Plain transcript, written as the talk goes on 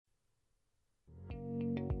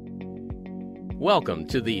Welcome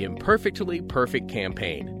to the Imperfectly Perfect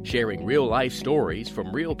campaign, sharing real-life stories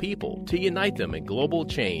from real people to unite them in global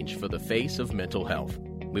change for the face of mental health.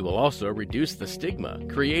 We will also reduce the stigma,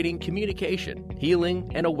 creating communication,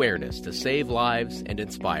 healing, and awareness to save lives and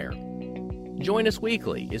inspire. Join us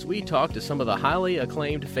weekly as we talk to some of the highly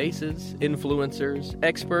acclaimed faces, influencers,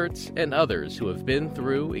 experts, and others who have been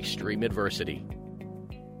through extreme adversity.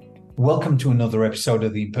 Welcome to another episode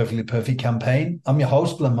of the Imperfectly Perfect campaign. I'm your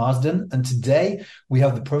host, Glenn Marsden, and today we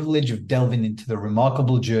have the privilege of delving into the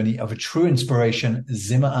remarkable journey of a true inspiration,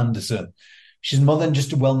 Zima Anderson. She's more than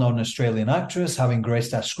just a well-known Australian actress, having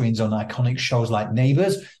graced our screens on iconic shows like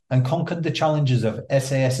Neighbours and conquered the challenges of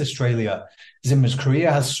SAS Australia. Zima's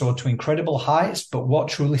career has soared to incredible heights, but what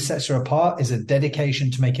truly sets her apart is a dedication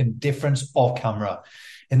to making a difference off camera.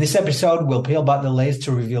 In this episode, we'll peel back the layers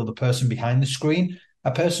to reveal the person behind the screen, a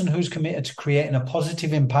person who's committed to creating a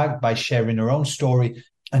positive impact by sharing her own story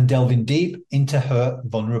and delving deep into her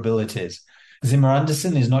vulnerabilities. Zima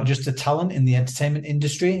Anderson is not just a talent in the entertainment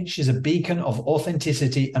industry, she's a beacon of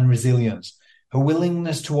authenticity and resilience. Her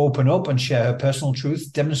willingness to open up and share her personal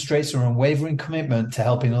truth demonstrates her unwavering commitment to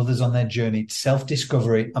helping others on their journey to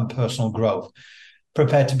self-discovery and personal growth.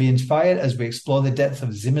 Prepare to be inspired as we explore the depth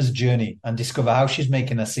of Zima's journey and discover how she's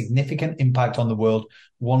making a significant impact on the world,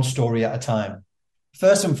 one story at a time.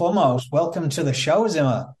 First and foremost, welcome to the show,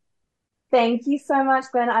 Zima. Thank you so much,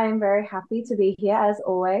 Glenn. I am very happy to be here, as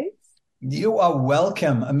always. You are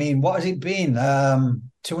welcome. I mean, what has it been?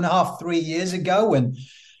 2.5, 3 years ago? And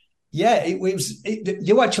yeah,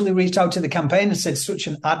 you actually reached out to the campaign and said such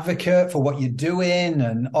an advocate for what you're doing.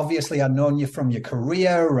 And obviously I've known you from your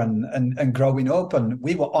career and growing up. And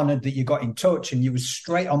we were honored that you got in touch and you were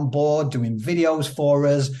straight on board doing videos for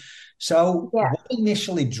us. So What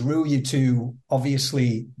initially drew you to,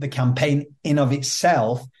 obviously, the campaign in of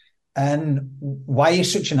itself, and why are you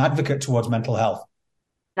such an advocate towards mental health?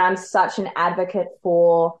 I'm such an advocate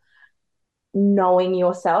for knowing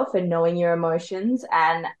yourself and knowing your emotions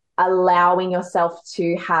and allowing yourself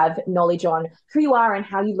to have knowledge on who you are and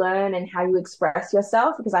how you learn and how you express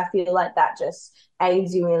yourself, because I feel like that just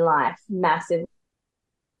aids you in life massively.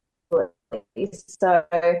 So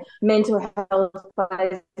mental health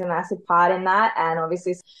plays a massive part in that, and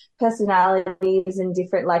obviously personalities and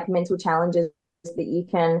different mental challenges that you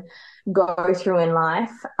can go through in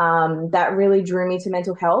life, that really drew me to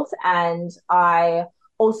mental health. And I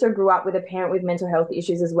also grew up with a parent with mental health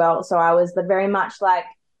issues as well, so I was very much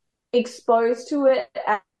exposed to it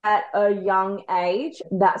at a young age.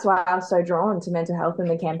 That's why I was so drawn to mental health in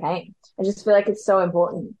the campaign. I just feel like it's so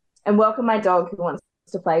important. And welcome my dog who wants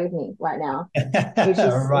to play with me right now.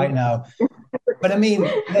 Right now. But I mean,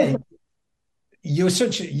 hey, you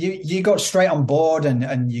got straight on board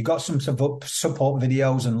and you got some support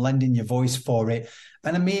videos and lending your voice for it.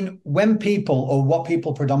 And I mean, when people, or what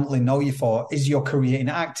people predominantly know you for, is your career in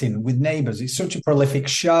acting with Neighbours. It's such a prolific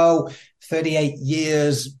show, 38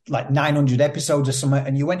 years, 900 episodes or something,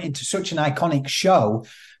 and you went into such an iconic show.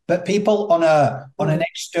 But people on an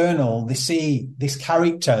external, they see this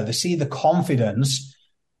character, they see the confidence.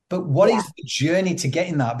 But what is the journey to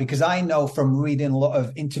getting that? Because I know from reading a lot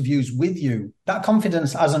of interviews with you, that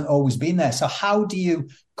confidence hasn't always been there. So how do you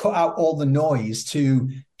cut out all the noise to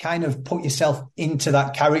kind of put yourself into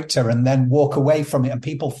that character and then walk away from it and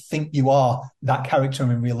people think you are that character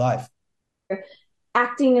in real life?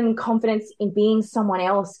 Acting and confidence in being someone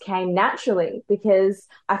else came naturally because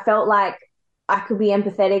I felt like I could be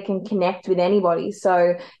empathetic and connect with anybody.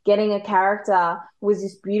 So getting a character was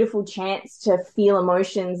this beautiful chance to feel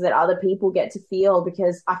emotions that other people get to feel,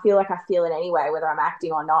 because I feel like I feel it anyway, whether I'm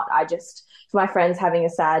acting or not. If my friend's having a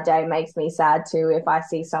sad day, it makes me sad too. If I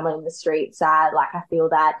see someone in the street sad, I feel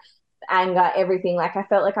that anger, everything. I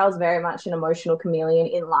felt like I was very much an emotional chameleon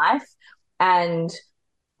in life, and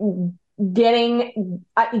it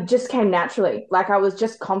just came naturally. I was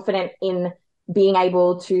just confident in being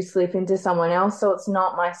able to slip into someone else. So it's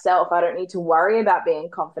not myself. I don't need to worry about being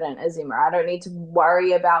confident as Zima. I don't need to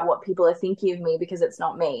worry about what people are thinking of me because it's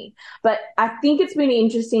not me. But I think it's been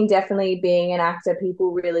interesting, definitely being an actor,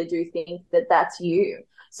 people really do think that that's you.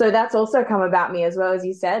 So that's also come about me as well, as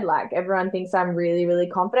you said. Everyone thinks I'm really, really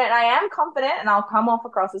confident. I am confident, and I'll come off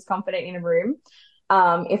across as confident in a room.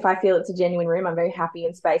 If I feel it's a genuine room, I'm very happy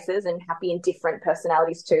in spaces and happy in different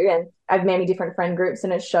personalities too. And I have many different friend groups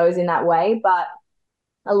and it shows in that way. But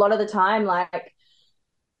a lot of the time,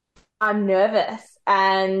 I'm nervous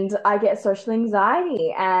and I get social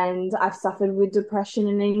anxiety, and I've suffered with depression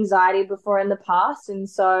and anxiety before in the past. And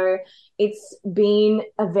so it's been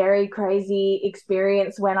a very crazy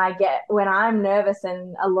experience when I'm nervous,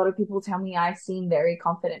 and a lot of people tell me I seem very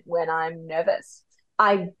confident when I'm nervous.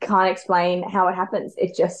 I can't explain how it happens.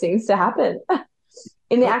 It just seems to happen.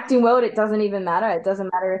 In the acting world, it doesn't even matter. It doesn't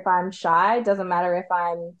matter if I'm shy. It doesn't matter if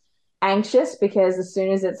I'm anxious, because as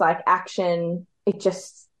soon as it's like action,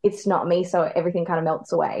 it's not me. So everything kind of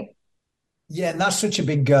melts away. Yeah, and that's such a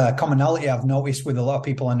big commonality I've noticed with a lot of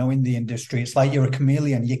people I know in the industry. It's like you're a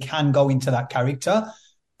chameleon. You can go into that character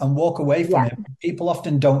and walk away from Yeah. it. People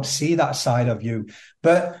often don't see that side of you.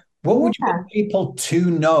 But what would you Yeah. want people to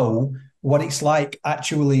know what it's like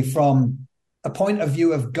actually from a point of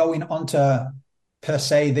view of going onto, per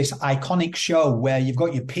se, this iconic show where you've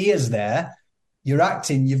got your peers there, you're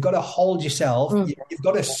acting, you've got to hold yourself, you've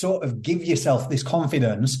got to sort of give yourself this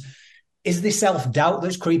confidence. Is this self-doubt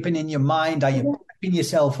that's creeping in your mind? Are you picking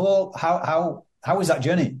yourself up? How is that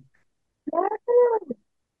journey?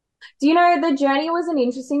 Do you know, the journey was an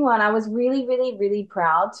interesting one. I was really, really, really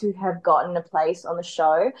proud to have gotten a place on the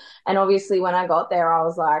show. And obviously, when I got there, I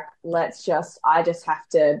was like, I just have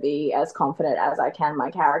to be as confident as I can. My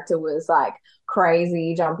character was like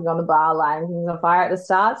crazy, jumping on the bar, lighting things on fire at the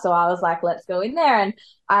start. So I was like, let's go in there. And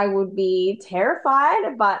I would be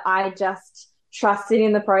terrified, but I just trusted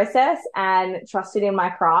in the process and trusted in my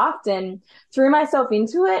craft and threw myself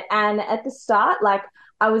into it. And at the start, like,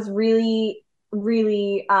 I was really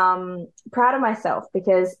proud of myself,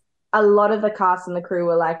 because a lot of the cast and the crew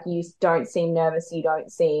were like, you don't seem nervous, you don't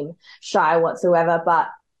seem shy whatsoever. But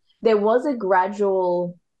there was a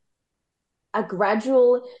gradual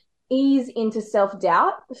ease into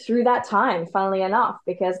self-doubt through that time, funnily enough,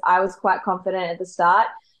 because I was quite confident at the start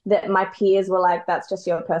that my peers were like, that's just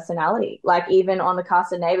your personality. Like, even on the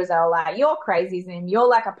cast of Neighbours, they were like, you're crazy, Zim, you're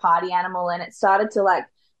like a party animal. And it started to like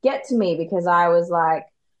get to me, because I was like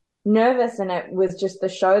nervous, and it was just the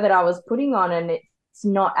show that I was putting on, and it's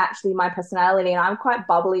not actually my personality. And I'm quite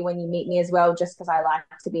bubbly when you meet me as well, just because I like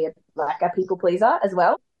to be a people pleaser as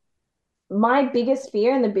well. My biggest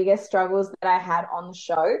fear and the biggest struggles that I had on the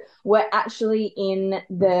show were actually in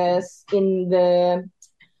the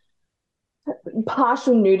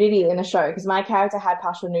partial nudity in the show, because my character had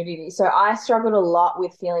partial nudity. So I struggled a lot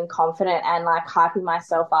with feeling confident and like hyping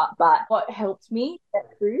myself up. But what helped me get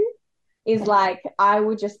through is like, I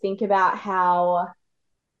would just think about how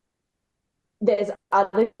there's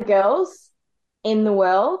other girls in the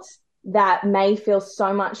world that may feel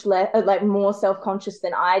so much less, like more self-conscious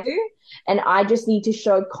than I do. And I just need to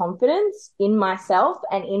show confidence in myself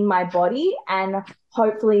and in my body. And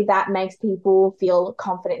hopefully that makes people feel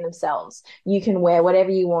confident in themselves. You can wear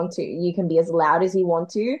whatever you want to. You can be as loud as you want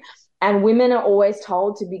to. And women are always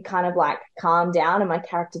told to be kind of like calm down. And my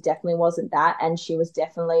character definitely wasn't that. And she was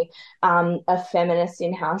definitely a feminist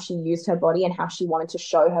in how she used her body and how she wanted to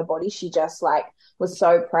show her body. She just like was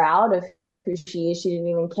so proud of who she is. She didn't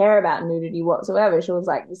even care about nudity whatsoever. She was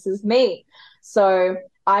like, this is me. So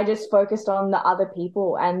I just focused on the other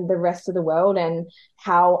people and the rest of the world, and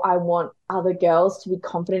how I want other girls to be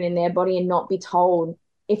confident in their body and not be told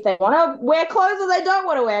if they want to wear clothes or they don't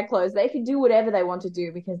want to wear clothes. They can do whatever they want to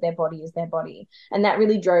do, because their body is their body. And that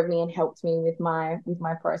really drove me and helped me with my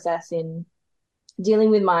process in dealing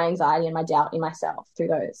with my anxiety and my doubt in myself through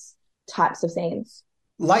those types of scenes.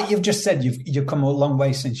 Like you've just said, you've come a long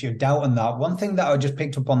way since your doubt on that. One thing that I just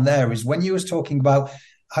picked up on there is when you was talking about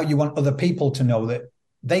how you want other people to know that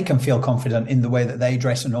they can feel confident in the way that they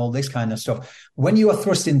dress and all this kind of stuff. When you are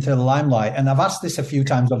thrust into the limelight, and I've asked this a few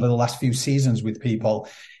times over the last few seasons with people,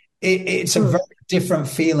 it's a very different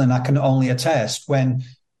feeling, I can only attest, when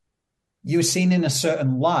you're seen in a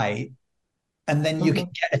certain light, and then you can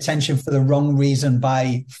get attention for the wrong reason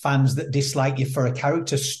by fans that dislike you for a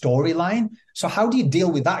character storyline. So how do you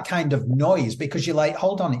deal with that kind of noise? Because you're like,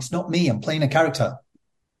 hold on, it's not me, I'm playing a character.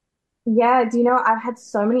 Yeah, do you know, I've had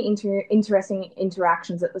so many interesting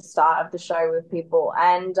interactions at the start of the show with people.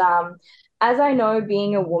 And as I know,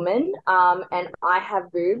 being a woman, and I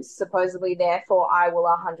have boobs, supposedly, therefore, I will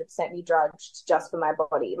 100% be judged just for my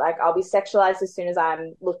body. Like, I'll be sexualized as soon as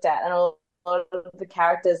I'm looked at. And a lot of the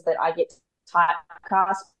characters that I get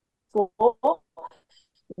typecast for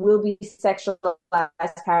will be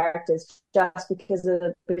sexualized characters just because of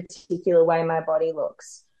the particular way my body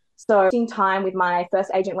looks. So spending time with my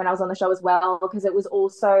first agent when I was on the show as well, because it was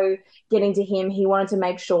also getting to him. He wanted to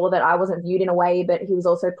make sure that I wasn't viewed in a way, but he was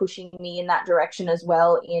also pushing me in that direction as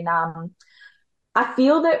well. I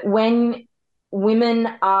feel that when women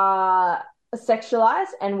are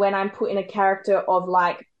sexualized, and when I'm put in a character of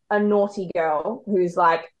like a naughty girl who's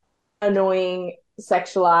like annoying,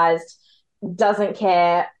 sexualized, doesn't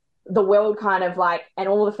care, the world kind of like, and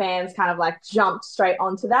all the fans kind of like jumped straight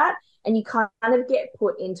onto that, and you kind of get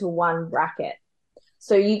put into one bracket.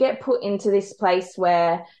 So you get put into this place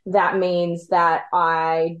where that means that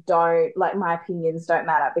I don't, like, my opinions don't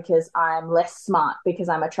matter because I'm less smart, because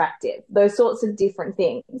I'm attractive. Those sorts of different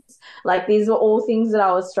things. Like, these were all things that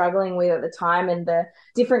I was struggling with at the time, and the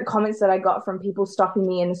different comments that I got from people stopping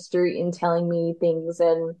me in the street and telling me things,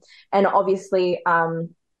 and obviously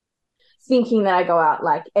thinking that I go out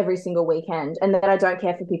like every single weekend and that I don't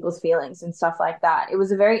care for people's feelings and stuff like that. It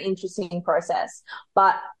was a very interesting process.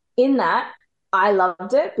 But in that, I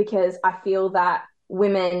loved it because I feel that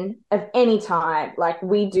women of any time, like,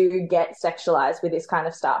 we do get sexualized with this kind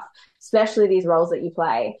of stuff, especially these roles that you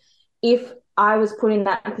play. If I was put in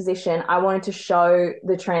that position, I wanted to show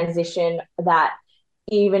the transition, that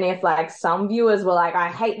even if, like, some viewers were like, I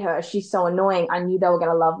hate her, she's so annoying, I knew they were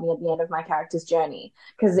going to love me at the end of my character's journey,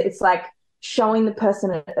 because it's like showing the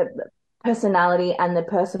personality and the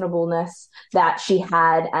personableness that she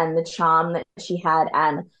had, and the charm that she had,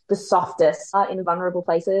 and the softest in vulnerable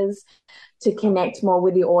places, to connect more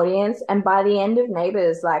with the audience. And by the end of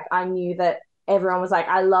Neighbours, like, I knew that everyone was like,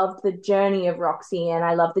 I loved the journey of Roxy, and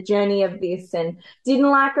I loved the journey of this, and didn't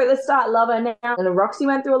like her at the start, love her now. And Roxy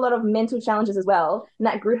went through a lot of mental challenges as well, and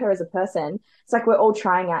that grew her as a person. It's like we're all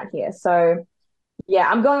trying out here. So yeah,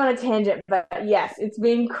 I'm going on a tangent, but yes, it's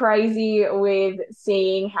been crazy with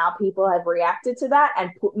seeing how people have reacted to that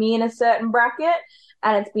and put me in a certain bracket.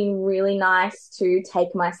 And it's been really nice to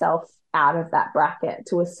take myself out of that bracket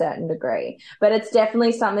to a certain degree. But it's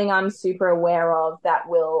definitely something I'm super aware of that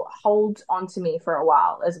will hold on to me for a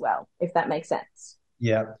while as well, if that makes sense.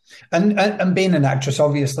 Yeah. And being an actress,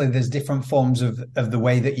 obviously there's different forms of the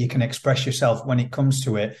way that you can express yourself when it comes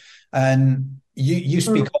to it. And you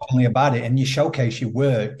speak openly about it and you showcase your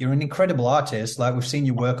work. You're an incredible artist. Like, we've seen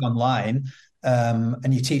your work online,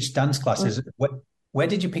 and you teach dance classes. Where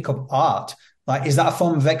did you pick up art? Like, is that a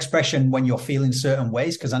form of expression when you're feeling certain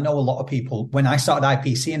ways? Because I know a lot of people, when I started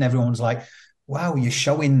IPC, and everyone's like, wow, you're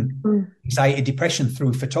showing anxiety, depression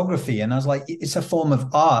through photography. And I was like, it's a form of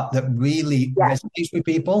art that really resonates with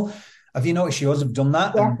people. Have you noticed yours have done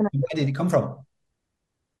that? And where did it come from?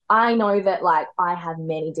 I know that, like, I have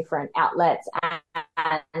many different outlets,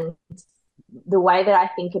 and the way that I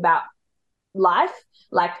think about life,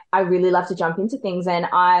 like, I really love to jump into things, and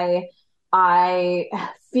I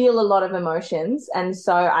feel a lot of emotions, and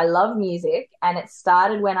so I love music. And it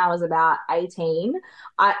started when I was about 18.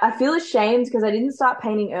 I feel ashamed because I didn't start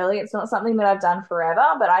painting early. It's not something that I've done forever,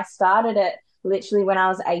 but I started it literally when I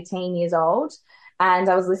was 18 years old, and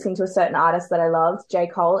I was listening to a certain artist that I loved, J.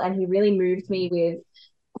 Cole, and he really moved me with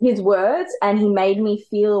his words, and he made me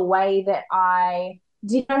feel a way that I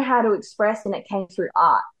didn't know how to express, and it came through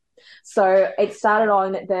art. So it started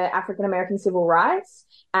on the African American civil rights,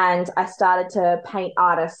 and I started to paint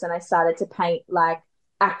artists, and I started to paint, like,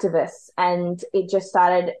 activists, and it just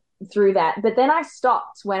started through that. But then I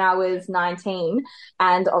stopped when I was 19,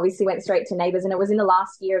 and obviously went straight to Neighbours, and it was in the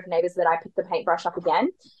last year of Neighbours that I picked the paintbrush up again,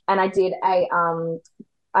 and I did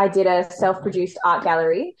a self-produced art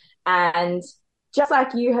gallery. And just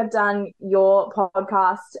like you have done your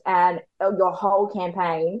podcast and your whole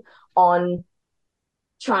campaign on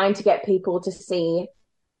trying to get people to see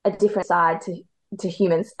a different side to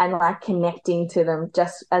humans and, like, connecting to them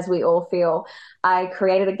just as we all feel, I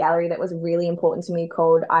created a gallery that was really important to me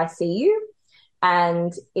called I See You.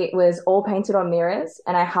 And it was all painted on mirrors,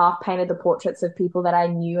 and I half painted the portraits of people that I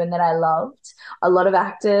knew and that I loved, a lot of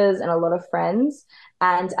actors and a lot of friends.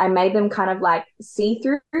 And I made them kind of like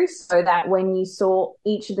see-through, so that when you saw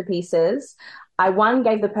each of the pieces, I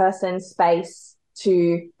gave the person space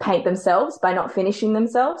to paint themselves by not finishing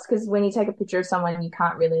themselves. Because when you take a picture of someone, you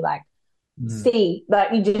can't really, like, see,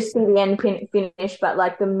 like, you just see the end finish, but,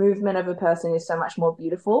 like, the movement of a person is so much more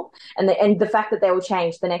beautiful, and the fact that they will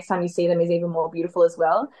change the next time you see them is even more beautiful as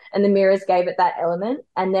well. And the mirrors gave it that element.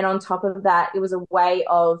 And then on top of that, it was a way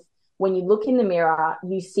of, when you look in the mirror,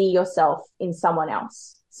 you see yourself in someone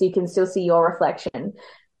else, so you can still see your reflection,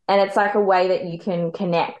 and it's like a way that you can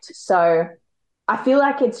connect. So I feel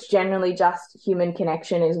like it's generally just human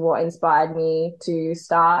connection is what inspired me to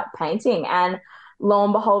start painting. And lo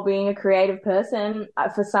and behold, being a creative person,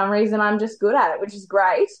 for some reason, I'm just good at it, which is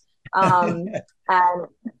great. And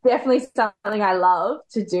definitely something I love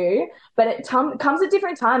to do, but it comes at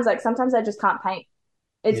different times. Like, sometimes I just can't paint.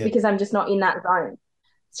 It's because I'm just not in that zone.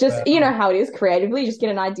 It's just, you know how it is creatively. You just get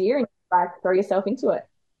an idea and, like, throw yourself into it.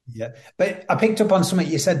 Yeah. But I picked up on something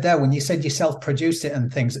you said there when you said you self-produced it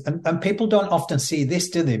and things. And people don't often see this,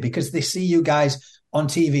 do they? Because they see you guys on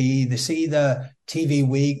TV, they see the TV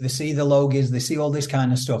week, they see the logos, they see all this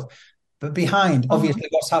kind of stuff. But behind, obviously,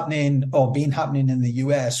 what's happening or been happening in the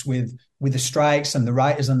US with the strikes and the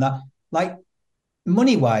writers and that, like,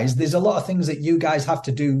 money wise, there's a lot of things that you guys have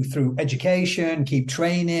to do through education, keep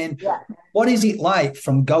training. Yeah. What is it like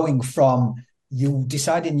from going from you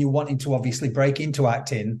deciding you wanting to obviously break into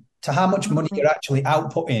acting to how much money you're actually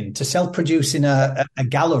outputting to self-producing a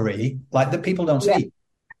gallery like that people don't Yeah. see?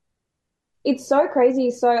 It's so crazy.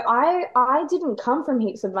 So I didn't come from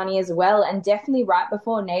heaps of money as well, and definitely right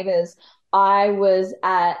before Neighbours, I was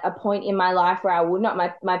at a point in my life where I would not.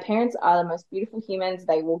 My parents are the most beautiful humans.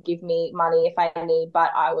 They will give me money if I need,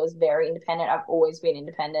 but I was very independent. I've always been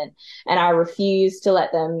independent, and I refused to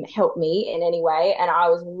let them help me in any way. And I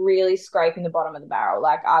was really scraping the bottom of the barrel.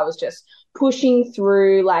 Like I was just pushing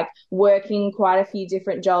through, like working quite a few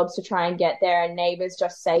different jobs to try and get there. And Neighbours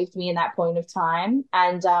just saved me in that point of time.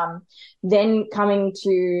 And then coming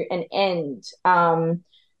to an end,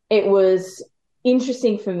 it was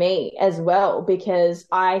interesting for me as well because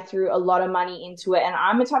I threw a lot of money into it. And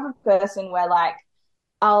I'm the type of person where like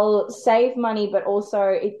I'll save money, but also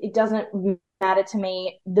it doesn't matter to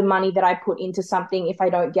me the money that I put into something if I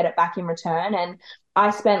don't get it back in return. And I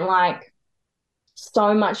spent like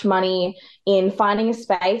so much money in finding a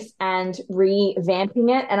space and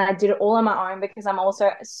revamping it. And I did it all on my own because I'm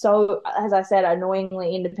also so, as I said,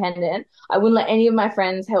 annoyingly independent. I wouldn't let any of my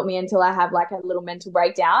friends help me until I have like a little mental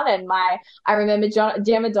breakdown. And I remember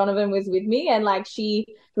Gemma Donovan was with me and like she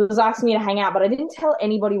was asking me to hang out, but I didn't tell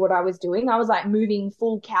anybody what I was doing. I was like moving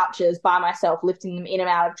full couches by myself, lifting them in and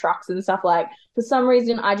out of trucks and stuff. Like for some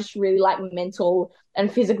reason, I just really like mental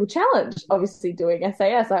and physical challenge. Obviously doing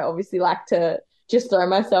SAS, I obviously like to just throw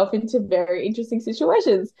myself into very interesting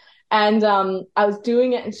situations. And I was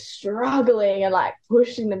doing it and struggling and like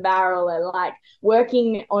pushing the barrel and like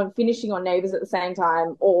working on finishing on Neighbours at the same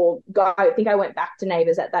time. I think I went back to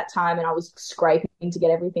Neighbours at that time and I was scraping to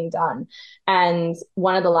get everything done. And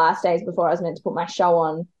one of the last days before I was meant to put my show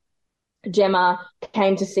on, Gemma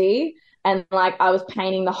came to see and like I was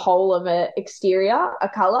painting the whole of an exterior a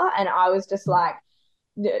color and I was just like,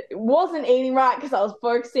 wasn't eating right because I was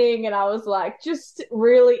focusing and I was like just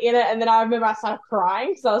really in it. And then I remember I started crying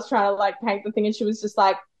because I was trying to like paint the thing and she was just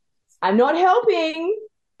like, I'm not helping,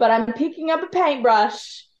 but I'm picking up a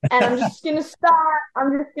paintbrush and I'm just gonna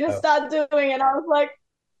start doing it. And I was like,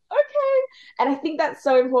 okay. And I think that's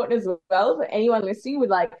so important as well for anyone listening with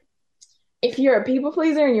like, if you're a people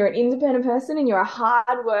pleaser and you're an independent person and you're a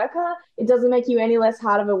hard worker, it doesn't make you any less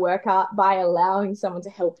hard of a worker by allowing someone to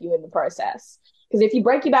help you in the process. Because if you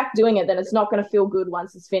break your back doing it, then it's not going to feel good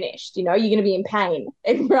once it's finished. You know, you're going to be in pain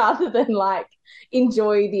rather than like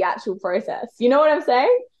enjoy the actual process. You know what I'm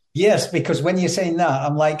saying? Yes, because when you're saying that,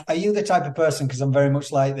 I'm like, are you the type of person? Because I'm very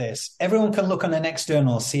much like this. Everyone can look on an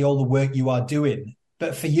external, see all the work you are doing.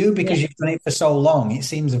 But for you, because you've done it for so long, it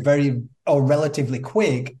seems very or relatively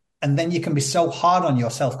quick. And then you can be so hard on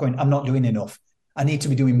yourself going, I'm not doing enough. I need to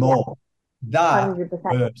be doing more. That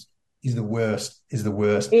 100%. is the worst, is the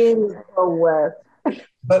worst. It is the worst.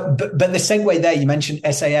 But the segue there, you mentioned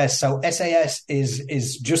SAS. So SAS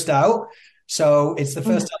is just out. So it's the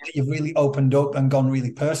first time that you've really opened up and gone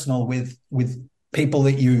really personal with people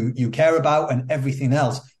that you care about and everything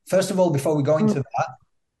else. First of all, before we go into that,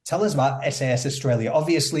 tell us about SAS Australia.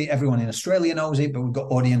 Obviously, everyone in Australia knows it, but we've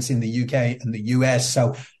got audience in the UK and the US.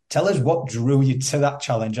 So tell us what drew you to that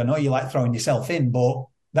challenge. I know you like throwing yourself in, but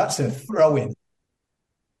that's a throw in.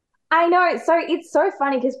 I know. So it's so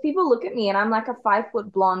funny because people look at me and I'm like a 5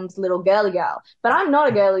 foot blonde little girly girl, but I'm not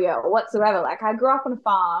a girly girl whatsoever. Like I grew up on a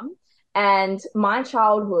farm and my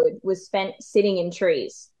childhood was spent sitting in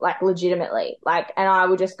trees, like legitimately. Like, and I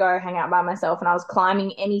would just go hang out by myself and I was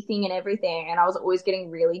climbing anything and everything and I was always getting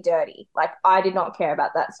really dirty. Like I did not care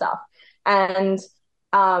about that stuff. And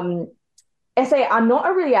um I'm not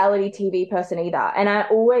a reality TV person either. And I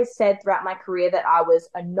always said throughout my career that I was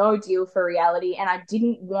a no deal for reality and I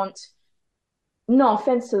didn't want, no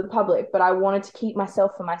offense to the public, but I wanted to keep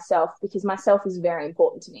myself for myself because myself is very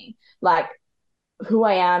important to me. Like who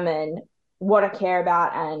I am and what I care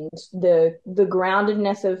about and the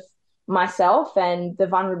groundedness of myself and the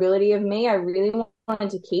vulnerability of me, I really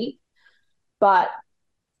wanted to keep. But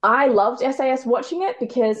I loved SAS watching it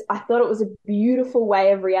because I thought it was a beautiful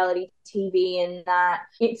way of reality TV in that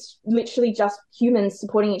it's literally just humans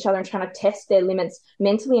supporting each other and trying to test their limits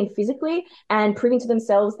mentally and physically and proving to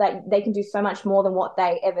themselves that they can do so much more than what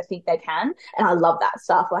they ever think they can. And I love that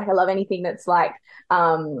stuff. Like I love anything that's like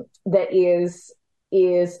that is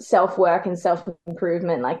self-work and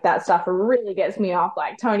self-improvement. Like that stuff really gets me off,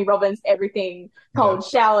 like Tony Robbins, everything, cold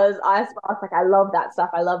showers, ice baths. Like I love that stuff.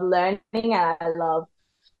 I love learning and I love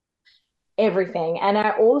everything. And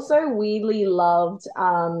I also weirdly loved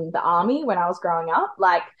the army when I was growing up.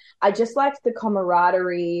 Like I just liked the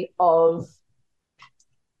camaraderie of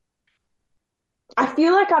I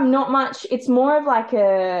feel like I'm not much, it's more of like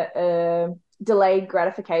a delayed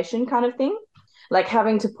gratification kind of thing. Like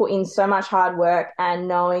having to put in so much hard work and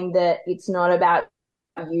knowing that it's not about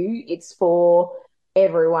you, it's for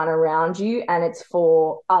everyone around you and it's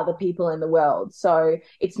for other people in the world. So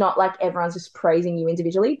it's not like everyone's just praising you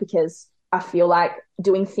individually, because I feel like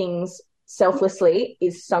doing things selflessly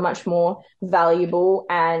is so much more valuable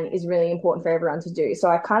and is really important for everyone to do. So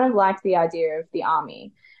I kind of like the idea of the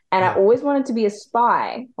army. And I Yeah. always wanted to be a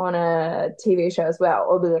spy on a TV show as well,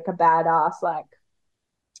 or be like a badass, like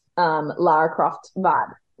Lara Croft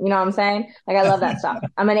vibe. You know what I'm saying? Like I love that stuff.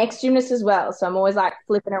 I'm an ex-gymnast as well, so I'm always like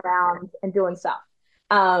flipping around and doing stuff.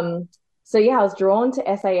 Um, so yeah, I was drawn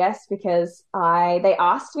to SAS because I they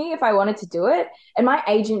asked me if I wanted to do it, and my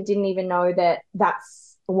agent didn't even know that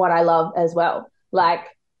that's what I love as well. Like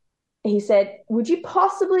he said, "Would you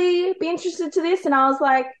possibly be interested to this?" And I was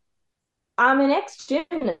like, "I'm an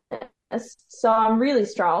ex-gymnast, so I'm really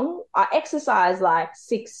strong. I exercise like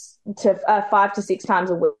 5 to 6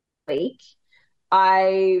 times a week.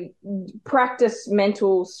 I practice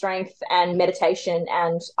mental strength and meditation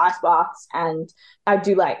and ice baths, and I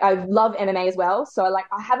love MMA as well. So like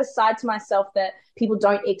I have a side to myself that people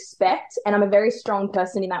don't expect, and I'm a very strong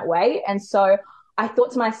person in that way. And so I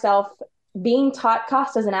thought to myself, being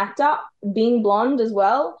typecast as an actor, being blonde as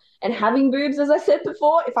well, and having boobs, as I said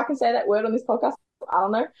before, if I can say that word on this podcast, I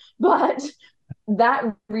don't know, but that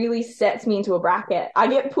really sets me into a bracket. I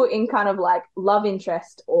get put in kind of like love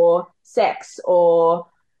interest or sex or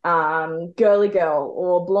girly girl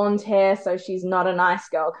or blonde hair, so she's not a nice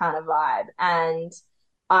girl kind of vibe. And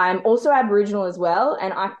I'm also Aboriginal as well,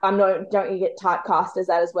 and I'm not don't you get typecast as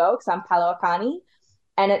that as well because I'm Palawakani,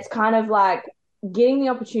 and it's kind of like getting the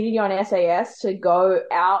opportunity on SAS to go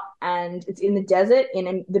out, and it's in the desert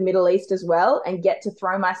in the Middle East as well, and get to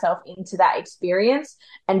throw myself into that experience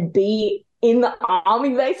and be in the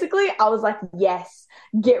army basically. I was like, yes,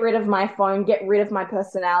 get rid of my phone, get rid of my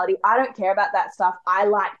personality. I don't care about that stuff. I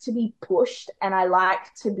like to be pushed, and I like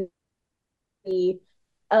to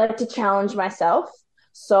challenge myself.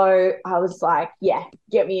 So I was like, yeah,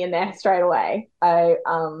 get me in there straight away. I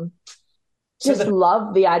So just the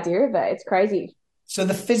love the idea of it. It's crazy. so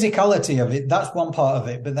the physicality of it, that's one part of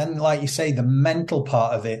it. But then, like you say, the mental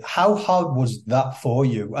part of it, how hard was that for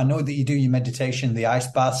you? I know that you do your meditation, the ice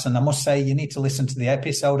baths, and I must say you need to listen to the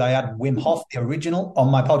episode. I had Wim Hof, the original, on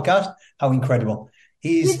my podcast. How incredible.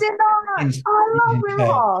 You He's did not. he's, I he's love Wim insane.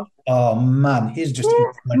 Hof. Oh man, he's just He's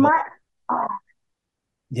incredible. my oh,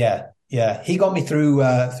 Yeah, yeah. He got me through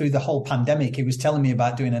the whole pandemic. He was telling me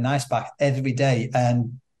about doing an ice bath every day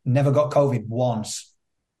and never got COVID once.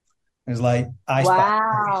 It was like ice bath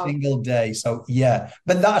every wow. single day. So yeah.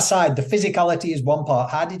 But that aside, the physicality is one part.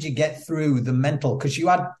 How did you get through the mental? Because you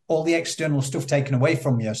had all the external stuff taken away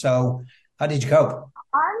from you. So how did you cope?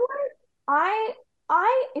 I would,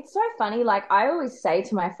 it's so funny. Like I always say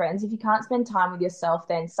to my friends, if you can't spend time with yourself,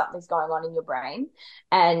 then something's going on in your brain.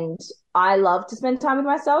 And I love to spend time with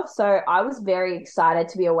myself. So I was very excited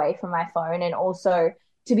to be away from my phone and also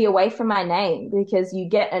to be away from my name, because you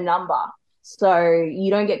get a number. So you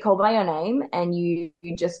don't get called by your name, and you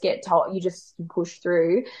just get told, you just push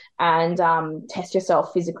through and test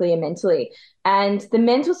yourself physically and mentally. And the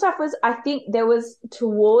mental stuff was, I think there was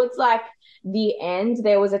towards like the end,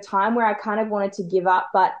 there was a time where I kind of wanted to give up,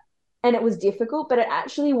 and it was difficult, but it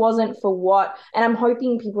actually wasn't for what, and I'm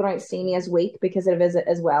hoping people don't see me as weak because of it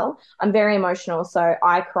as well. I'm very emotional, so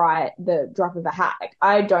I cry at the drop of a hat. Like,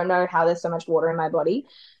 I don't know how there's so much water in my body.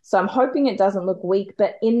 So I'm hoping it doesn't look weak,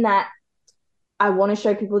 but in that, I want to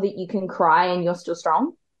show people that you can cry and you're still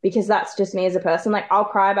strong, because that's just me as a person. Like I'll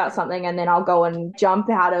cry about something and then I'll go and jump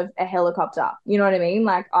out of a helicopter. You know what I mean?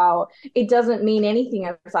 Like, oh, it doesn't mean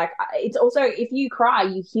anything. It's like, it's also, if you cry,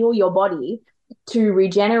 you heal your body to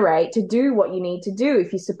regenerate, to do what you need to do.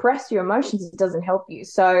 If you suppress your emotions, it doesn't help you.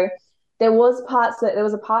 So there was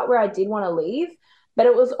a part where I did want to leave, but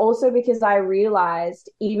it was also because I realized,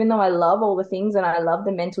 even though I love all the things and I love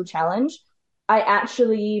the mental challenge, I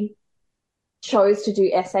actually chose to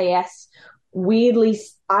do SAS. Weirdly,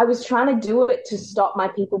 I was trying to do it to stop my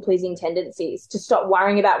people pleasing tendencies, to stop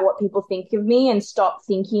worrying about what people think of me and stop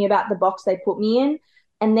thinking about the box they put me in.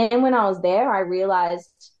 And then when I was there, I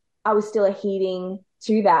realized I was still adhering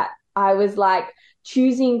to that. I was like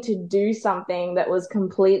choosing to do something that was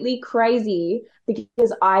completely crazy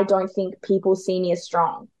because I don't think people see me as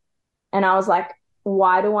strong. And I was like,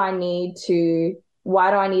 why do I need to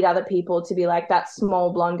why do I need other people to be like, that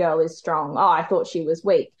small blonde girl is strong? Oh, I thought she was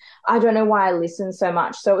weak. I don't know why I listened so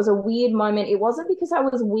much. So it was a weird moment. It wasn't because I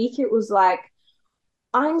was weak. It was like,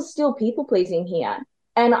 I'm still people pleasing here.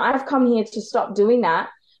 And I've come here to stop doing that.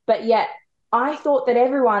 But yet I thought that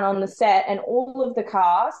everyone on the set and all of the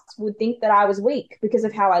cast would think that I was weak because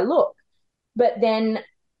of how I look. But then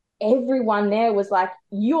everyone there was like,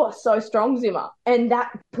 "You are so strong, Zima," and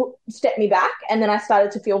that stepped me back. And then I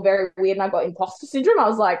started to feel very weird, and I got imposter syndrome. I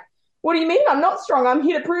was like, "What do you mean I'm not strong? I'm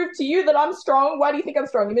here to prove to you that I'm strong. Why do you think I'm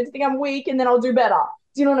strong? You meant to think I'm weak, and then I'll do better."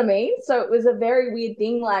 Do you know what I mean? So it was a very weird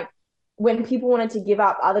thing. Like when people wanted to give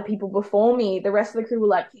up other people before me, the rest of the crew were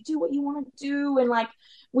like, "You do what you want to do," and like,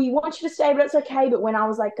 "We want you to stay, but it's okay." But when I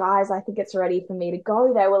was like, "Guys, I think it's ready for me to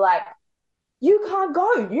go," they were like, "You can't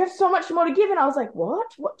go. You have so much more to give." And I was like,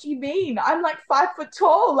 "What? What do you mean? I'm like 5 foot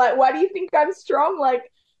tall. Like, why do you think I'm strong?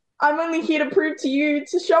 Like, I'm only here to prove to you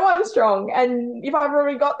to show I'm strong. And if I've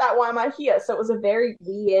already got that, why am I here?" So it was a very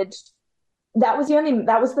weird. That was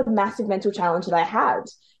the massive mental challenge that I had.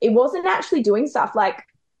 It wasn't actually doing stuff like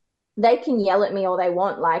they can yell at me all they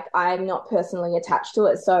want. Like, I'm not personally attached to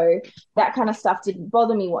it. So that kind of stuff didn't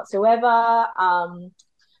bother me whatsoever.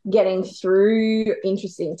 Getting through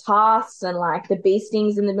interesting tasks and like the bee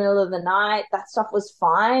stings in the middle of the night, that stuff was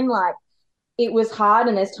fine. Like it was hard,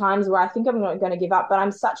 and there's times where I think I'm not going to give up, but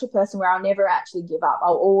I'm such a person where I'll never actually give up.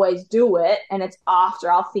 I'll always do it, and it's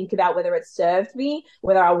after I'll think about whether it served me,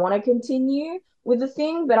 whether I want to continue with the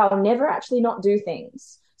thing, but I'll never actually not do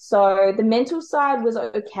things. So the mental side was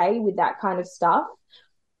okay with that kind of stuff.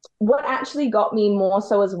 What actually got me more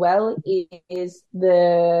so as well is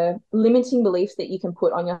the limiting beliefs that you can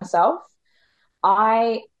put on yourself.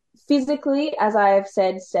 I physically, as I've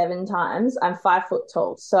said 7 times, I'm 5 foot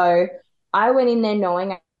tall. So I went in there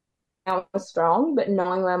knowing I was strong, but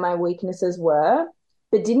knowing where my weaknesses were,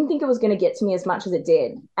 but didn't think it was going to get to me as much as it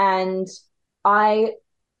did. And I,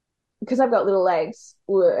 because I've got little legs,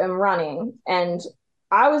 am running, and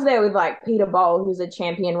I was there with like Peter Bowl, who's a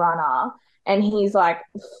champion runner, and he's like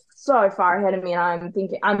so far ahead of me, and I'm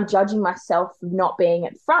thinking I'm judging myself for not being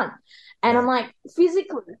at the front, and I'm like,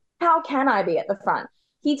 physically, how can I be at the front?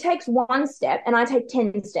 He takes 1 step, and I take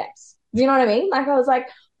 10 steps. Do you know what I mean? Like I was like,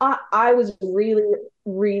 I was really,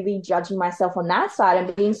 really judging myself on that side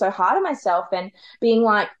and being so hard on myself and being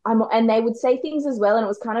like, and they would say things as well, and it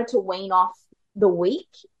was kind of to wean off the weak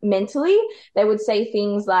mentally. They would say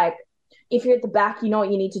things like, "If you're at the back, you know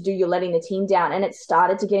what you need to do. You're letting the team down." And it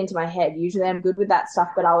started to get into my head. Usually I'm good with that stuff,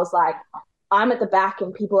 but I was like, I'm at the back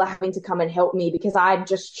and people are having to come and help me because I'm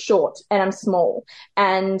just short and I'm small.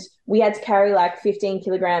 And we had to carry like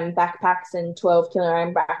 15-kilogram backpacks and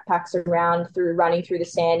 12-kilogram backpacks around through running through the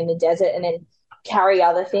sand in the desert, and then carry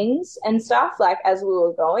other things and stuff like as we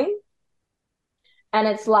were going. And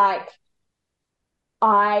it's like,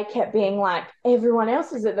 I kept being like, everyone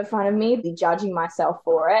else is at the front of me, judging myself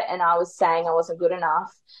for it. And I was saying I wasn't good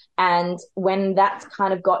enough. And when that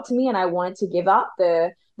kind of got to me and I wanted to give up,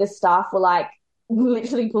 the staff were like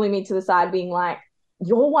literally pulling me to the side, being like,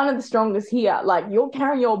 "You're one of the strongest here. Like, you're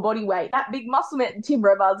carrying your body weight." That big muscle man, Tim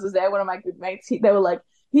Robards, was there, one of my good mates. They were like,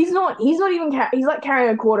 he's like carrying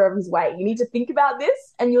a quarter of his weight. You need to think about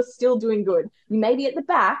this and you're still doing good. You may be at the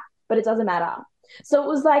back, but it doesn't matter. So it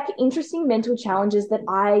was like interesting mental challenges that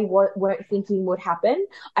I weren't thinking would happen.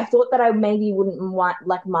 I thought that I maybe wouldn't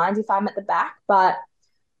mind if I'm at the back, but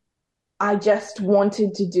I just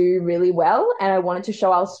wanted to do really well and I wanted to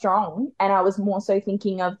show I was strong. And I was more so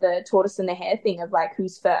thinking of the tortoise and the hare thing of like,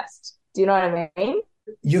 who's first? Do you know what I mean?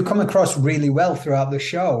 You come across really well throughout the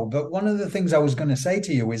show. But one of the things I was going to say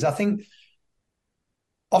to you is I think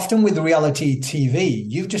often with reality TV,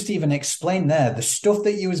 you've just even explained there the stuff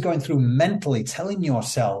that you was going through mentally, telling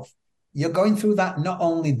yourself you're going through that not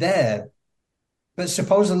only there, but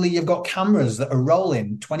supposedly you've got cameras that are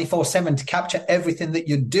rolling 24/7 to capture everything that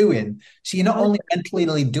you're doing. So you're not only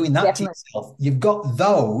mentally doing that to yourself, you've got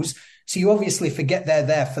those. So you obviously forget they're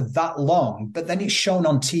there for that long, but then it's shown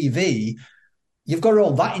on TV. You've got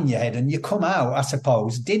all that in your head and you come out, I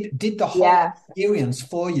suppose. Did the whole experience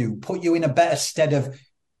for you put you in a better stead of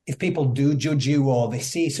if people do judge you or they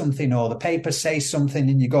see something or the paper says something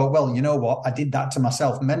and you go, well, you know what? I did that to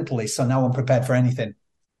myself mentally, so now I'm prepared for anything.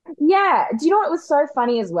 Yeah. Do you know what was so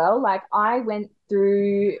funny as well? Like I went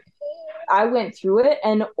through it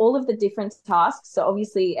and all of the different tasks. So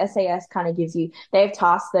obviously SAS kind of they have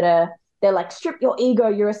tasks they're like, strip your ego,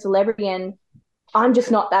 you're a celebrity. And I'm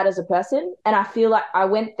just not that as a person. And I feel like I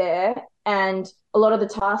went there and a lot of the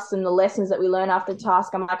tasks and the lessons that we learn after the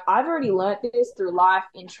task, I'm like, I've already learned this through life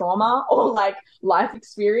in trauma or like life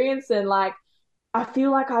experience. And like, I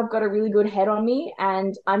feel like I've got a really good head on me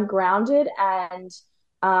and I'm grounded and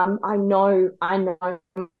I know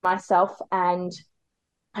myself, and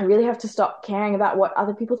I really have to stop caring about what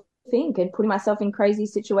other people think and putting myself in crazy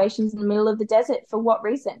situations in the middle of the desert for what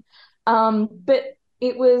reason. But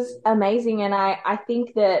it was amazing, and I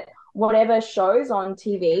think that whatever shows on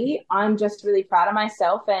TV, I'm just really proud of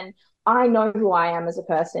myself, and I know who I am as a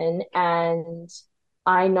person, and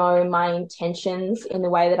I know my intentions in the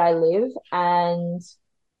way that I live, and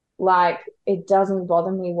like it doesn't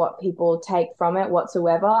bother me what people take from it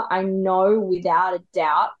whatsoever. I know without a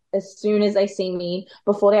doubt, as soon as they see me,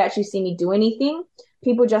 before they actually see me do anything,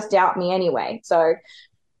 people just doubt me anyway. So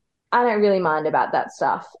I don't really mind about that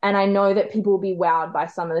stuff. And I know that people will be wowed by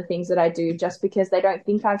some of the things that I do just because they don't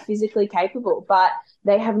think I'm physically capable, but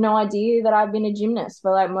they have no idea that I've been a gymnast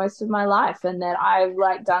for like most of my life and that I've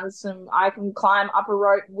like I can climb up a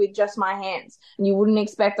rope with just my hands. And you wouldn't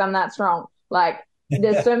expect I'm that strong. Like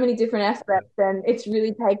there's so many different aspects and it's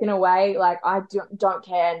really taken away. Like I don't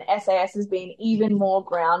care. And SAS has been even more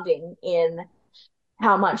grounding in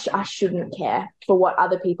how much I shouldn't care for what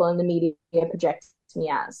other people in the media project me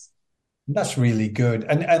as. That's really good.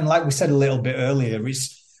 And like we said a little bit earlier,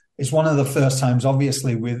 it's one of the first times,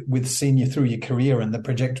 obviously, with seeing you through your career and the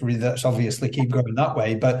trajectory that's obviously keep going that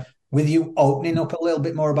way. But with you opening up a little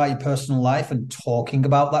bit more about your personal life and talking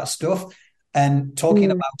about that stuff and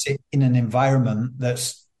talking about it in an environment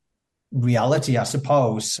that's reality, I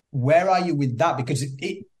suppose. Where are you with that? Because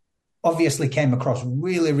it obviously came across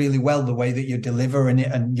really, really well, the way that you're delivering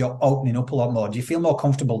it and you're opening up a lot more. Do you feel more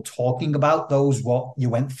comfortable talking about what you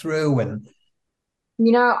went through? And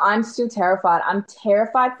I'm still terrified. I'm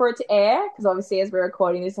terrified for it to air because obviously as we're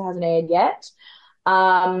recording this, it hasn't aired yet.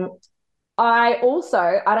 I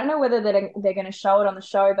don't know whether they're going to show it on the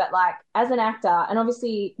show, but like as an actor, and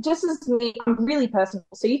obviously just as me, I'm really personal.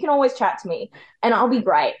 So you can always chat to me and I'll be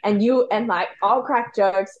great. And like I'll crack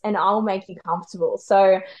jokes and I'll make you comfortable.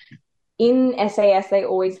 So in SAS, they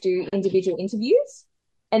always do individual interviews.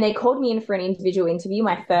 And they called me in for an individual interview,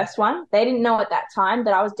 my first one. They didn't know at that time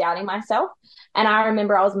that I was doubting myself. And I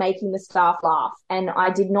remember I was making the staff laugh and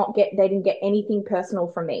they didn't get anything personal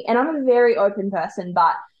from me. And I'm a very open person,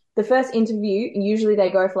 but the first interview, usually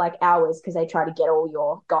they go for like hours because they try to get all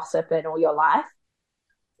your gossip and all your life.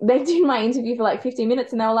 They did my interview for like 15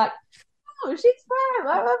 minutes and they were like, oh, she's fine,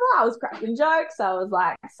 blah, blah, blah. I was cracking jokes. I was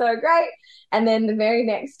like, so great. And then the very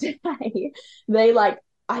next day, they like,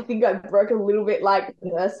 I think I broke a little bit like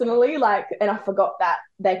personally, like, and I forgot that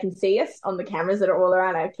they can see us on the cameras that are all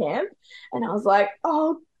around our camp. And I was like,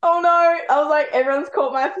 oh no. I was like, everyone's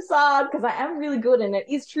caught my facade because I am really good and it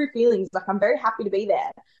is true feelings. Like I'm very happy to be there,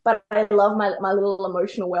 but I love my little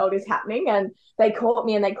emotional world is happening. And they caught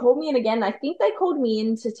me and they called me in again. I think they called me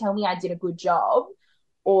in to tell me I did a good job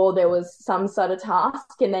or there was some sort of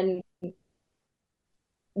task. And then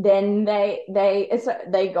they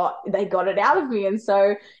got it out of me, and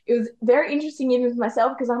so it was very interesting even for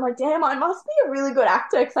myself because I'm like, damn, I must be a really good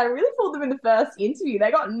actor because I really fooled them in the first interview. They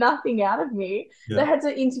got nothing out of me. Yeah. They had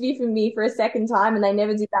to interview for me for a second time, and they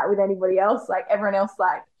never did that with anybody else. Like everyone else,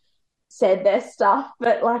 like said their stuff,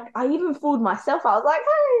 but like I even fooled myself. I was like,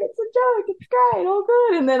 hey, it's a joke, it's great, all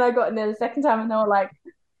good, and then I got in there the second time, and they were like,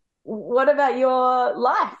 what about your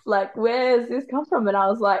life? Like, where's this come from? And I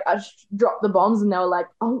was like, I just dropped the bombs and they were like,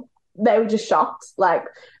 oh, they were just shocked, like,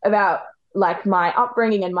 about like my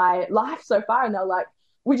upbringing and my life so far. And they were like,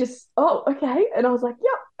 oh, okay. And I was like,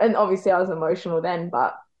 yep. And obviously I was emotional then,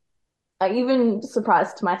 but I even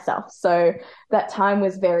surprised myself. So that time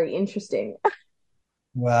was very interesting.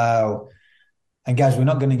 Wow. And guys, we're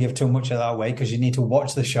not going to give too much of that away because you need to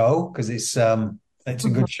watch the show because it's a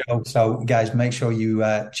good show. So guys, make sure you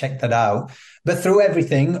check that out. But through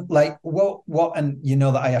everything, like what, and you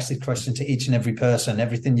know that I ask this question to each and every person,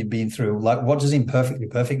 everything you've been through, like what does imperfectly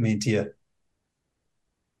perfect mean to you?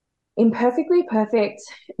 Imperfectly perfect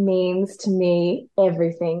means to me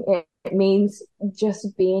everything. It means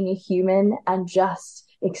just being a human and just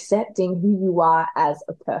accepting who you are as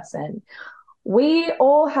a person. We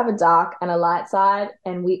all have a dark and a light side,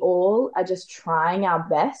 and we all are just trying our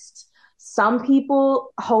best. Some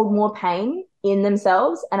people hold more pain in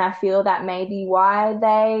themselves, and I feel that may be why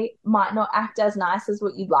they might not act as nice as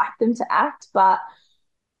what you'd like them to act, but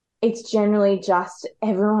it's generally just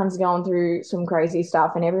everyone's going through some crazy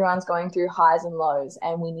stuff and everyone's going through highs and lows,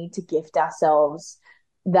 and we need to gift ourselves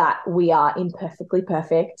that we are imperfectly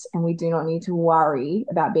perfect and we do not need to worry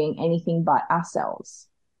about being anything but ourselves.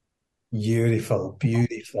 Beautiful,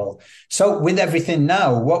 beautiful. So with everything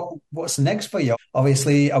now, what's next for you?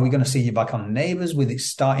 Obviously, are we going to see you back on Neighbours with it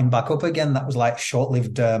starting back up again? That was like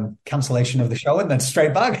short-lived cancellation of the show and then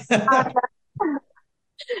straight back.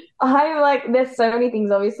 I'm like, there's so many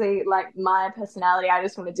things, obviously, like my personality, I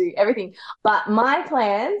just want to do everything. But my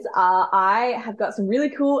plans are, I have got some really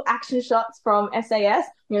cool action shots from SAS.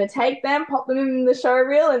 I'm going to take them, pop them in the show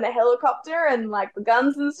reel and the helicopter and like the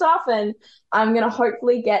guns and stuff. And I'm going to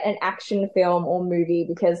hopefully get an action film or movie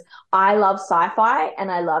because I love sci-fi and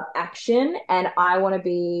I love action. And I want to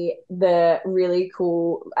be the really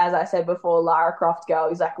cool, as I said before, Lara Croft girl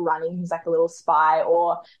who's like running, who's like a little spy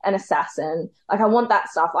or an assassin. Like I want that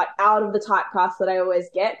stuff, like out of the typecast that I always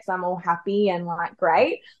get because I'm all happy and like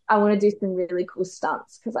great. I want to do some really cool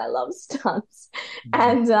stunts because I love stunts.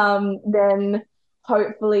 And then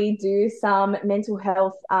hopefully do some mental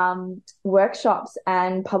health workshops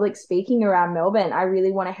and public speaking around Melbourne. I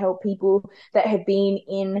really want to help people that have been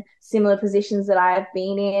in similar positions that I have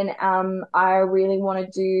been in. I really want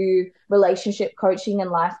to do relationship coaching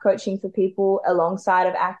and life coaching for people alongside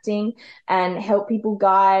of acting and help people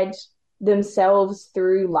guide themselves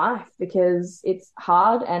through life because it's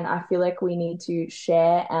hard, and I feel like we need to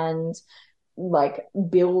share and like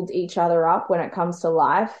build each other up when it comes to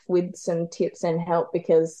life with some tips and help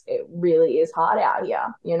because it really is hard out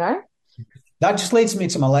here, you know? That just leads me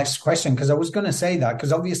to my next question, because I was going to say that,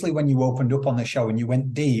 because obviously when you opened up on the show and you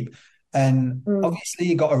went deep, and obviously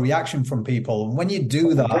you got a reaction from people. And when you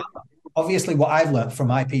do that, obviously what I've learned from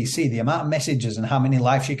IPC, the amount of messages and how many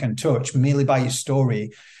lives you can touch merely by your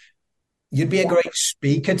story, you'd be a great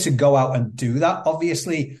speaker to go out and do that.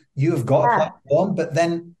 Obviously, you have got a platform, but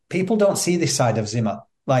then people don't see this side of Zima.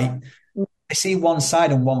 Like, they see one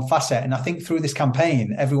side and one facet. And I think through this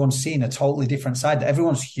campaign, everyone's seen a totally different side.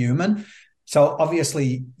 Everyone's human. So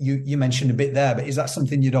obviously, you mentioned a bit there, but is that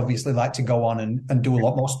something you'd obviously like to go on and do a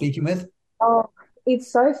lot more speaking with? Oh,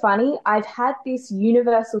 it's so funny. I've had this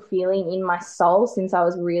universal feeling in my soul since I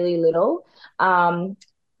was really little.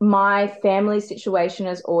 My family situation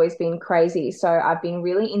has always been crazy. So I've been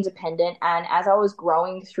really independent. And as I was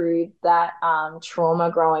growing through that trauma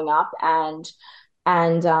growing up and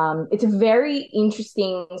it's a very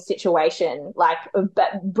interesting situation. Like,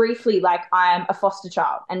 but briefly, like I'm a foster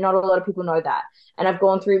child, and not a lot of people know that. And I've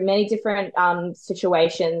gone through many different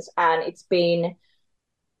situations, and it's been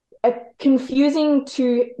confusing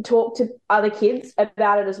to talk to other kids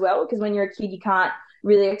about it as well. Because when you're a kid, you can't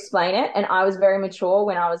really explain it. And I was very mature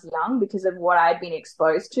when I was young because of what I'd been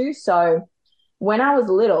exposed to. So when I was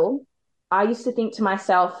little, I used to think to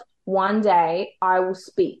myself, one day I will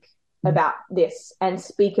speak about this and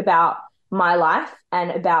speak about my life and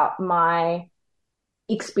about my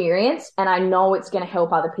experience. And I know it's going to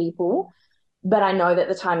help other people, but I know that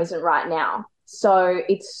the time isn't right now. So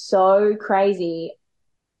it's so crazy.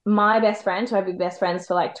 My best friend, who I've been best friends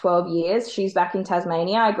for like 12 years, she's back in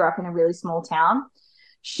Tasmania. I grew up in a really small town.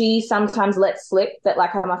 She sometimes lets slip that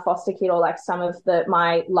like I'm a foster kid or like some of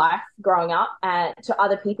my life growing up and to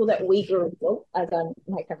other people that we grew up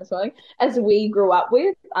as we grew up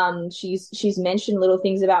with. She's mentioned little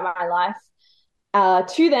things about my life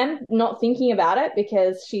to them, not thinking about it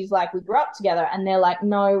because she's like, we grew up together, and they're like,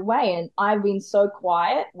 no way. And I've been so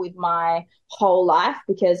quiet with my whole life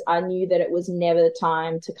because I knew that it was never the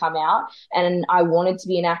time to come out, and I wanted to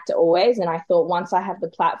be an actor always. And I thought once I have the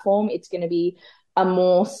platform, it's going to be a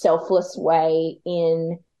more selfless way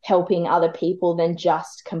in helping other people than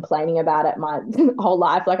just complaining about it my whole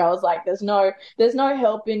life. Like I was like, there's no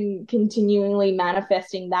help in continually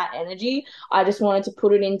manifesting that energy. I just wanted to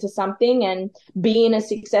put it into something and be in a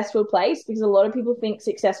successful place, because a lot of people think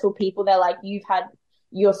successful people, they're like,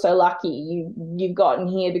 you're so lucky. You've gotten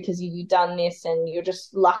here because you've done this and you're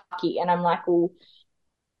just lucky. And I'm like, well,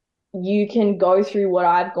 you can go through what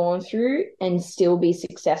I've gone through and still be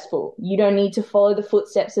successful. You don't need to follow the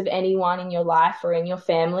footsteps of anyone in your life or in your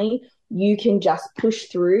family. You can just push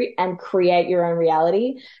through and create your own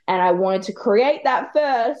reality. And I wanted to create that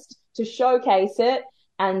first to showcase it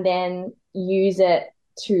and then use it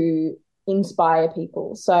to inspire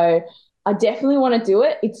people. So I definitely want to do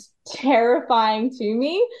it. It's terrifying to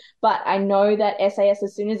me, but I know that SAS,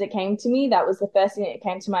 as soon as it came to me, that was the first thing that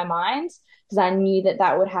came to my mind, because I knew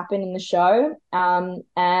that would happen in the show. And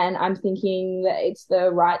I'm thinking that it's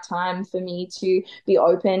the right time for me to be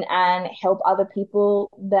open and help other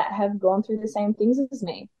people that have gone through the same things as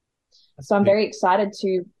me. So I'm very excited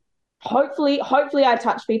to hopefully I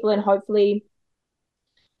touch people, and hopefully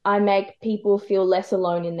I make people feel less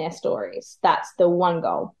alone in their stories. That's the one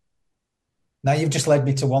goal. Now you've just led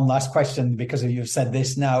me to one last question because you've said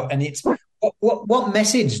this now, and it's what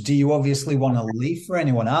message do you obviously want to leave for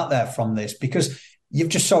anyone out there from this? Because you've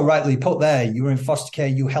just so rightly put there, you were in foster care,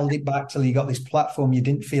 you held it back till you got this platform, you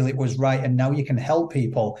didn't feel it was right, and now you can help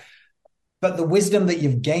people. But the wisdom that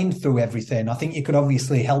you've gained through everything, I think you could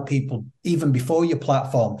obviously help people even before your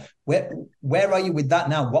platform. Where are you with that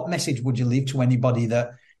now? What message would you leave to anybody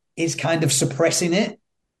that is kind of suppressing it?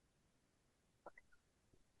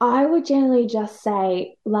 I would generally just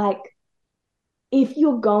say, like, if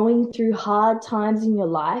you're going through hard times in your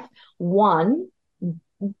life, one,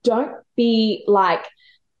 don't be like,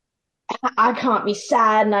 I can't be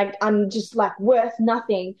sad and I'm just like worth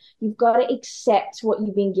nothing. You've got to accept what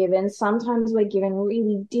you've been given. Sometimes we're given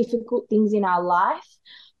really difficult things in our life,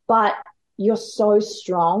 but you're so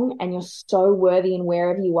strong and you're so worthy in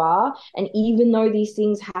wherever you are. And even though these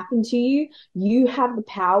things happen to you, you have the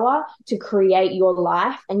power to create your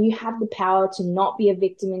life and you have the power to not be a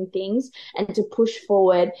victim in things and to push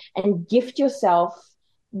forward and gift yourself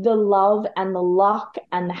the love and the luck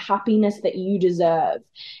and the happiness that you deserve.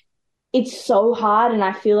 It's so hard. And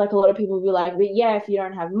I feel like a lot of people will be like, but yeah, if you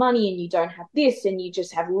don't have money and you don't have this and you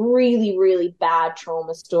just have really, really bad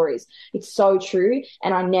trauma stories. It's so true.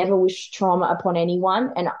 And I never wish trauma upon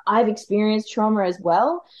anyone. And I've experienced trauma as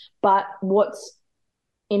well. But what's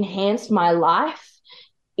enhanced my life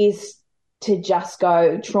is to just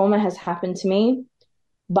go, trauma has happened to me,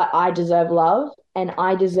 but I deserve love and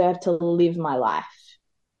I deserve to live my life.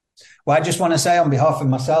 Well, I just want to say on behalf of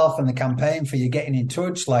myself and the campaign for you getting in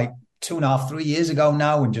touch, like 2.5, 3 years ago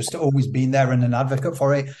now, and just always been there and an advocate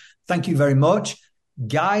for it. Thank you very much.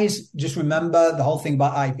 Guys, just remember the whole thing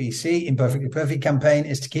about IPC, Imperfectly Perfect campaign,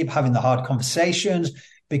 is to keep having the hard conversations,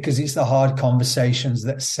 because it's the hard conversations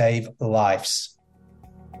that save lives.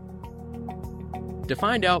 To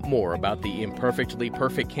find out more about the Imperfectly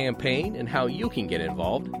Perfect campaign and how you can get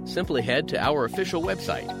involved, simply head to our official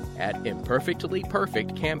website at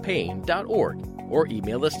imperfectlyperfectcampaign.org or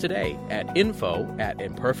email us today at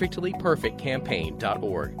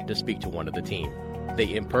info@imperfectlyperfectcampaign.org to speak to one of the team.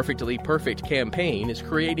 The Imperfectly Perfect campaign is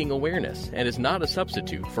creating awareness and is not a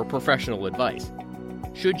substitute for professional advice.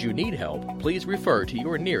 Should you need help, please refer to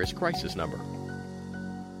your nearest crisis number.